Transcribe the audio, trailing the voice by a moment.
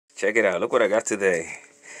Check it out. Look what I got today.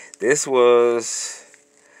 This was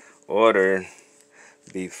ordered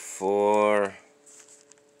before.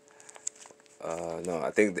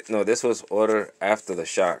 No, this was ordered after the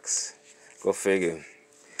shocks. Go figure.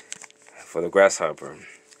 For the grasshopper.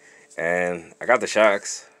 And I got the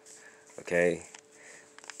shocks. Okay.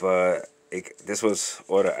 But this was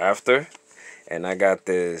ordered after. And I got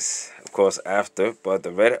this, of course, after. But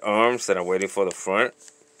the red arms that I'm waiting for the front.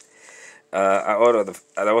 I ordered,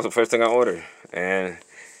 that was the first thing I ordered. And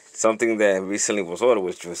something that recently was ordered,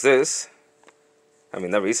 which was this. I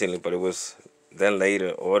mean, not recently, but it was then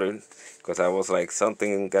later ordered. Because I was like,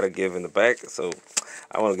 something gotta give in the back. So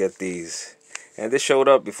I want to get these. And this showed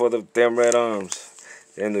up before the damn red arms.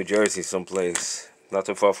 They're in New Jersey someplace. Not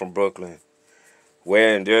too far from Brooklyn.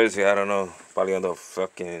 Where in Jersey, I don't know. Probably on the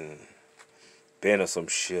fucking bin or some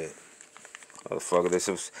shit. Motherfucker,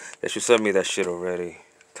 they should send me that shit already.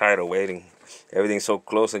 Tired of waiting. Everything's so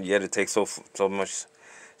close and yet it takes so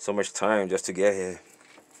much time just to get here.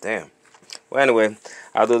 Damn. Well, anyway,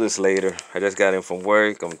 I'll do this later. I just got in from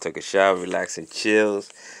work. I'm gonna take a shower, relax and chills.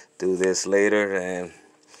 Do this later. And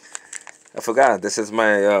I forgot. This is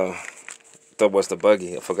my that was the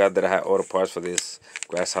buggy. I forgot that I had all the parts for this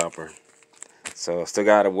grasshopper. So still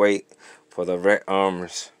gotta wait for the red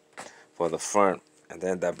arms for the front, and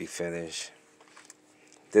then that'll be finished.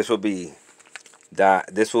 This will be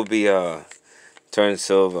turned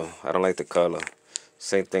silver. I don't like the color.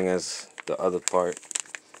 Same thing as the other part,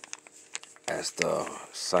 as the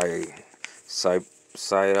side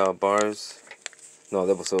bars. No,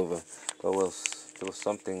 that was silver. There was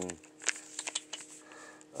something.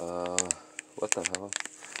 What the hell?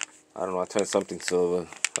 I don't know. I turned something silver.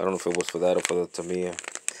 I don't know if it was for that or for the Tamiya.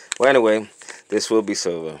 Well, anyway, this will be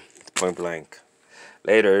silver. Point blank.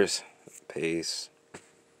 Laters. Peace.